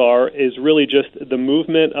cells are is really just the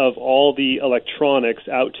movement of all the electronics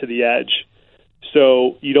out to the edge.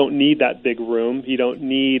 So you don't need that big room. You don't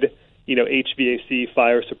need, HVAC,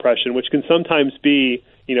 fire suppression, which can sometimes be,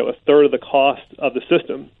 a third of the cost of the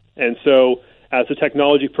system. And so as the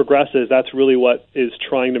technology progresses, that's really what is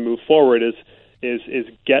trying to move forward is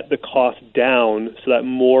get the cost down so that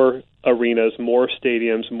more arenas, more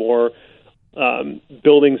stadiums, more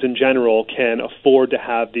buildings in general can afford to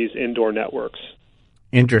have these indoor networks.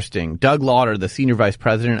 Interesting. Doug Lauter, the Senior Vice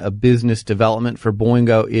President of Business Development for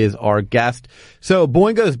Boingo, is our guest. So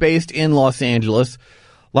Boingo is based in Los Angeles.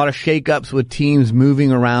 A lot of shakeups with teams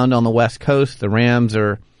moving around on the West Coast. The Rams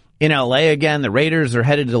are in LA again. The Raiders are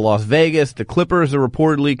headed to Las Vegas. The Clippers are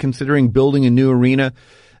reportedly considering building a new arena,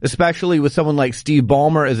 especially with someone like Steve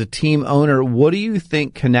Ballmer as a team owner. What do you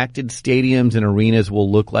think connected stadiums and arenas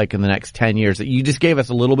will look like in the next 10 years? You just gave us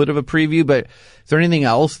a little bit of a preview, but is there anything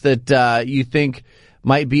else that you think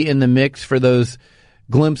might be in the mix for those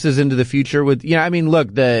glimpses into the future? With,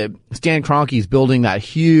 look, the Stan Kroenke's building that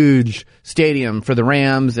huge stadium for the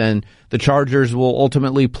Rams, and the Chargers will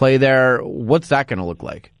ultimately play there. What's that going to look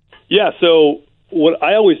like? Yeah, so what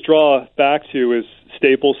I always draw back to is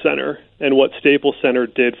Staples Center and what Staples Center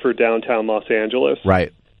did for downtown Los Angeles.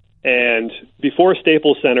 Right. And before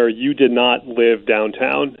Staples Center, you did not live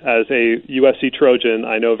downtown. As a USC Trojan,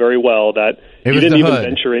 I know very well that you didn't even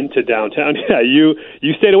venture into downtown. Yeah, you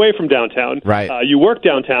stayed away from downtown. Right. You worked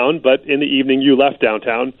downtown, but in the evening you left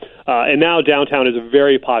downtown. And now downtown is a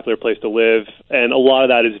very popular place to live, and a lot of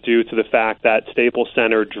that is due to the fact that Staples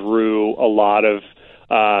Center drew a lot of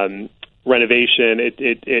renovation.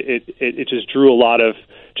 It just drew a lot of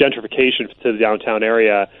gentrification to the downtown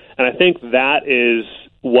area, and I think that is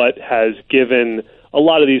what has given a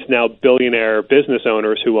lot of these now billionaire business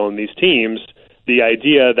owners who own these teams the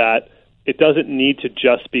idea that it doesn't need to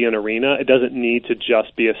just be an arena. It doesn't need to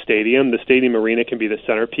just be a stadium. The stadium arena can be the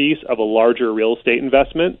centerpiece of a larger real estate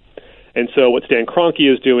investment. And so what Stan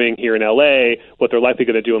Kroenke is doing here in LA, what they're likely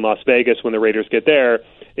going to do in Las Vegas when the Raiders get there,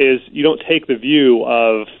 is you don't take the view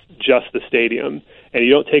of just the stadium, and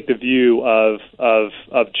you don't take the view of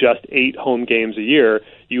just 8 home games a year.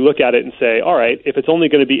 You look at it and say, all right, if it's only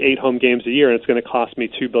going to be 8 home games a year and it's going to cost me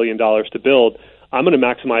 $2 billion to build, I'm going to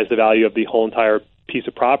maximize the value of the whole entire piece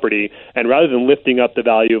of property. And rather than lifting up the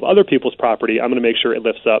value of other people's property, I'm going to make sure it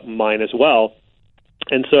lifts up mine as well.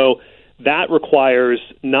 And so that requires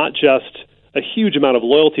not just a huge amount of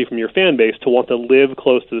loyalty from your fan base to want to live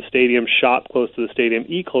close to the stadium, shop close to the stadium,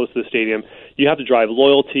 eat close to the stadium. You have to drive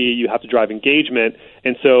loyalty, you have to drive engagement.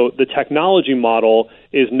 And so the technology model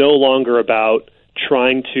is no longer about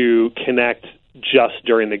trying to connect just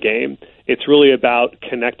during the game. It's really about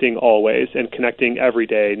connecting always and connecting every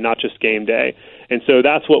day, not just game day. And so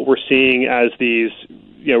that's what we're seeing as these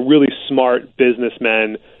really smart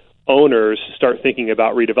businessmen, owners start thinking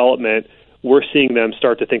about redevelopment. We're seeing them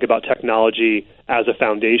start to think about technology as a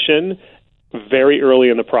foundation very early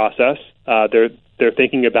in the process. They're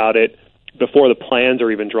thinking about it before the plans are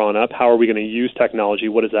even drawn up. How are we going to use technology?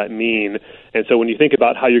 What does that mean? And so when you think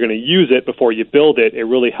about how you're going to use it before you build it, it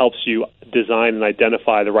really helps you design and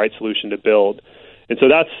identify the right solution to build. And so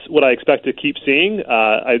that's what I expect to keep seeing.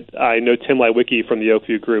 I know Tim Leiweke from the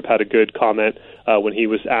Oakview Group had a good comment when he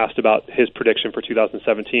was asked about his prediction for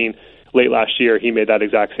 2017. Late last year, he made that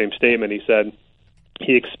exact same statement. He said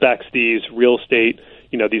he expects these real estate,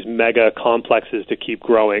 these mega complexes to keep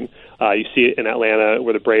growing. You see it in Atlanta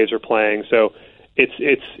where the Braves are playing. So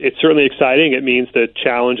it's certainly exciting. It means the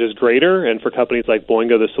challenge is greater, and for companies like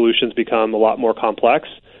Boingo, the solutions become a lot more complex.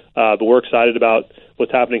 But we're excited about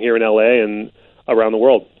what's happening here in LA and around the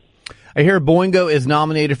world. I hear Boingo is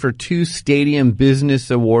nominated for 2 Stadium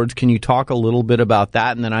Business Awards. Can you talk a little bit about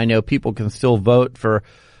that? And then I know people can still vote for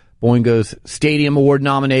Boingo's Stadium Award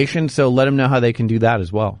nomination, so let them know how they can do that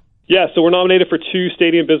as well. Yeah, so we're nominated for 2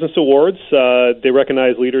 Stadium Business Awards. They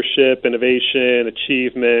recognize leadership, innovation,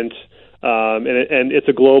 achievement, and it's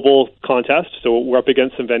a global contest, so we're up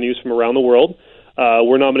against some venues from around the world.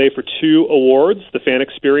 We're nominated for 2 awards, the Fan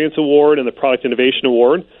Experience Award and the Product Innovation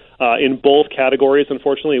Award. In both categories,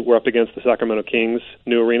 unfortunately, we're up against the Sacramento Kings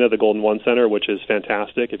new arena, the Golden One Center, which is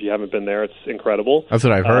fantastic. If you haven't been there, it's incredible. That's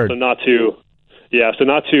what I've heard. So not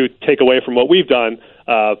to take away from what we've done,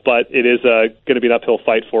 but it is going to be an uphill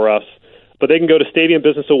fight for us. But they can go to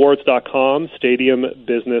stadiumbusinessawards.com,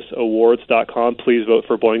 stadiumbusinessawards.com. Please vote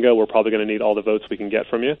for Boingo. We're probably going to need all the votes we can get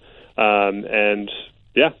from you.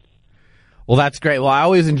 Well, that's great. Well, I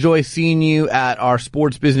always enjoy seeing you at our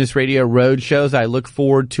Sports Business Radio road shows. I look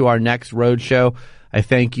forward to our next road show. I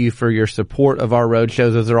thank you for your support of our road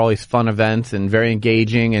shows. Those are always fun events and very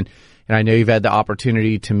engaging. And I know you've had the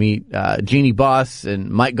opportunity to meet Jeannie Buss and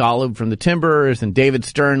Mike Golub from the Timbers and David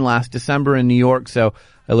Stern last December in New York. So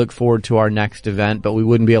I look forward to our next event, but we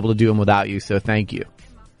wouldn't be able to do them without you. So thank you.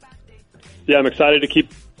 Yeah, I'm excited to keep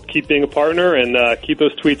being a partner and keep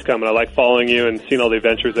those tweets coming. I like following you and seeing all the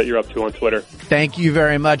adventures that you're up to on Twitter. Thank you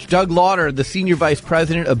very much. Doug Lauder, the Senior Vice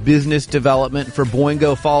President of Business Development for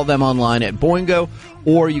Boingo. Follow them online at Boingo,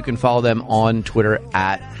 or you can follow them on Twitter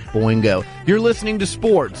at Boingo. You're listening to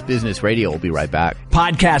Sports Business Radio. We'll be right back.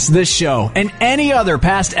 Podcast this show and any other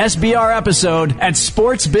past SBR episode at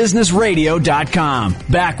sportsbusinessradio.com.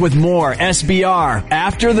 Back with more SBR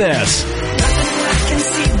after this.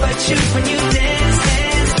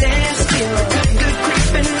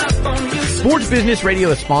 Sports Business Radio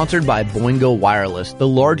is sponsored by Boingo Wireless, the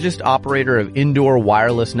largest operator of indoor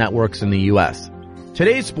wireless networks in the U.S.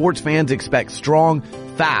 Today's sports fans expect strong,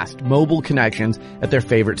 fast, mobile connections at their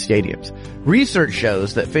favorite stadiums. Research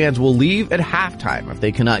shows that fans will leave at halftime if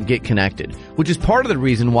they cannot get connected, which is part of the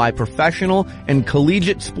reason why professional and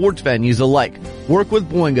collegiate sports venues alike work with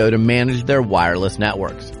Boingo to manage their wireless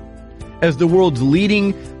networks. As the world's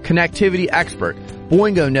leading connectivity expert,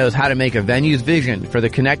 Boingo knows how to make a venue's vision for the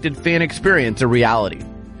connected fan experience a reality.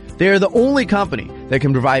 They are the only company that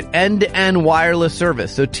can provide end-to-end wireless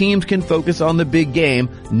service so teams can focus on the big game,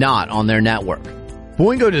 not on their network.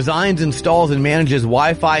 Boingo designs, installs, and manages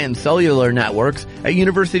Wi-Fi and cellular networks at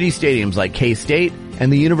university stadiums like K-State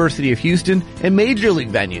and the University of Houston and major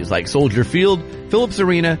league venues like Soldier Field, Phillips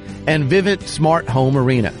Arena, and Vivint Smart Home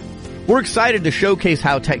Arena. We're excited to showcase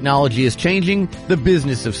how technology is changing the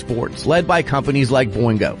business of sports, led by companies like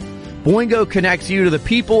Boingo. Boingo connects you to the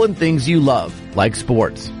people and things you love, like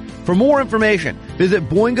sports. For more information, visit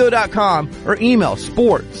Boingo.com or email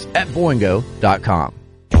sports@Boingo.com.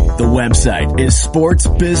 The website is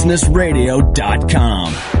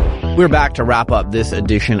sportsbusinessradio.com. We're back to wrap up this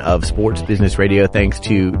edition of Sports Business Radio. Thanks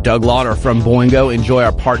to Doug Lauder from Boingo. Enjoy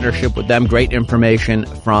our partnership with them. Great information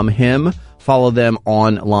from him. Follow them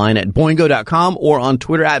online at Boingo.com or on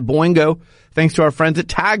Twitter at Boingo. Thanks to our friends at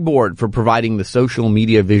Tagboard for providing the social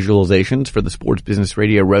media visualizations for the Sports Business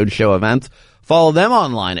Radio Roadshow events. Follow them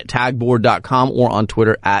online at Tagboard.com or on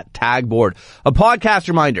Twitter at Tagboard. A podcast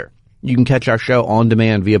reminder. You can catch our show on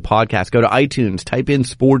demand via podcast. Go to iTunes, type in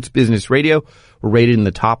Sports Business Radio. We're rated in the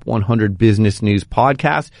top 100 business news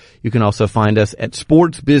podcasts. You can also find us at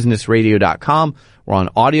sportsbusinessradio.com. We're on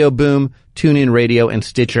Audio Boom, TuneIn Radio, and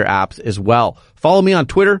Stitcher apps as well. Follow me on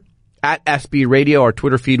Twitter at SB Radio. Our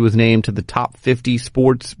Twitter feed was named to the top 50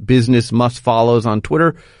 sports business must follows on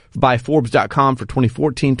Twitter by Forbes.com for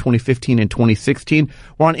 2014, 2015, and 2016.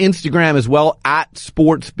 We're on Instagram as well at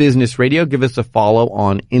Sports Business Radio. Give us a follow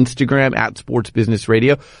on Instagram at Sports Business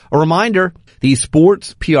Radio. A reminder, the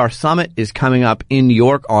Sports PR Summit is coming up in New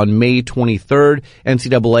York on May 23rd.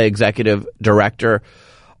 NCAA Executive Director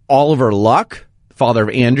Oliver Luck, father of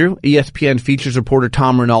Andrew, ESPN features reporter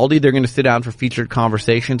Tom Rinaldi. They're going to sit down for featured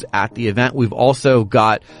conversations at the event. We've also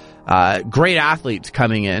got great athletes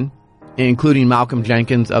coming in, including Malcolm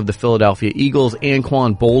Jenkins of the Philadelphia Eagles,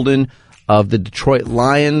 Anquan Bolden of the Detroit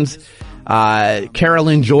Lions,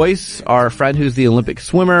 Carolyn Joyce, our friend who's the Olympic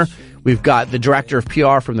swimmer. We've got the director of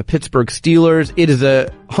PR from the Pittsburgh Steelers. It is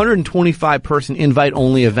a 125-person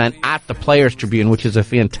invite-only event at the Players Tribune, which is a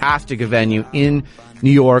fantastic venue in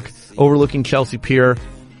New York, overlooking Chelsea Pier.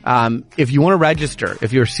 If you want to register,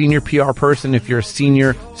 if you're a senior PR person, if you're a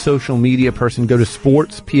senior social media person, go to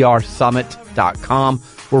sportsprsummit.com.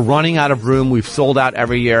 We're running out of room. We've sold out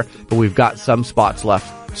every year, but we've got some spots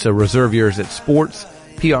left. So reserve yours at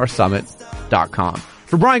sportsprsummit.com.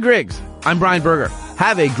 For Brian Griggs, I'm Brian Berger.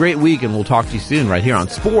 Have a great week, and we'll talk to you soon right here on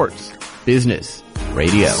Sports Business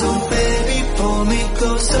Radio. So baby, pull me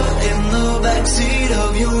closer in the backseat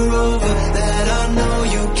of your Rover that I know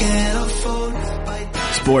you can't afford.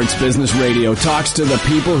 Sports Business Radio talks to the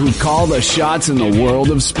people who call the shots in the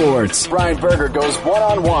world of sports. Brian Berger goes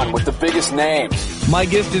one-on-one with the biggest names. My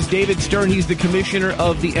guest is David Stern. He's the commissioner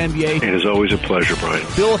of the NBA. It is always a pleasure, Brian.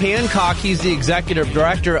 Bill Hancock, he's the executive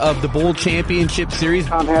director of the Bowl Championship Series.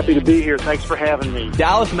 I'm happy to be here. Thanks for having me.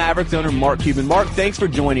 Dallas Mavericks owner Mark Cuban. Mark, thanks for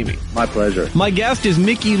joining me. My pleasure. My guest is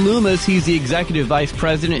Mickey Loomis. He's the executive vice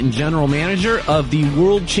president and general manager of the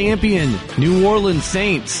world champion New Orleans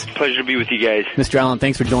Saints. Pleasure to be with you guys. Mr. Allen, thanks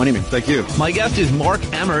Thanks for joining me. Thank you. My guest is Mark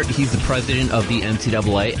Emmert. He's the president of the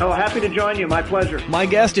NCAA. Oh, happy to join you. My pleasure. My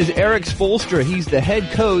guest is Eric Spoelstra. He's the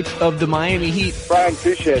head coach of the Miami Heat. Brian,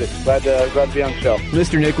 appreciate it. Glad to be on the show.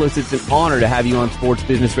 Mr. Nicholas, it's an honor to have you on Sports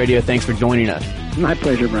Business Radio. Thanks for joining us. My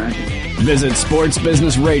pleasure, Brian. Visit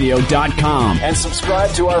sportsbusinessradio.com And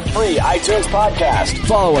subscribe to our free iTunes podcast.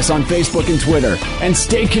 Follow us on Facebook and Twitter, and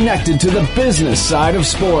stay connected to the business side of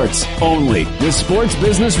sports, only with Sports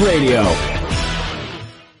Business Radio.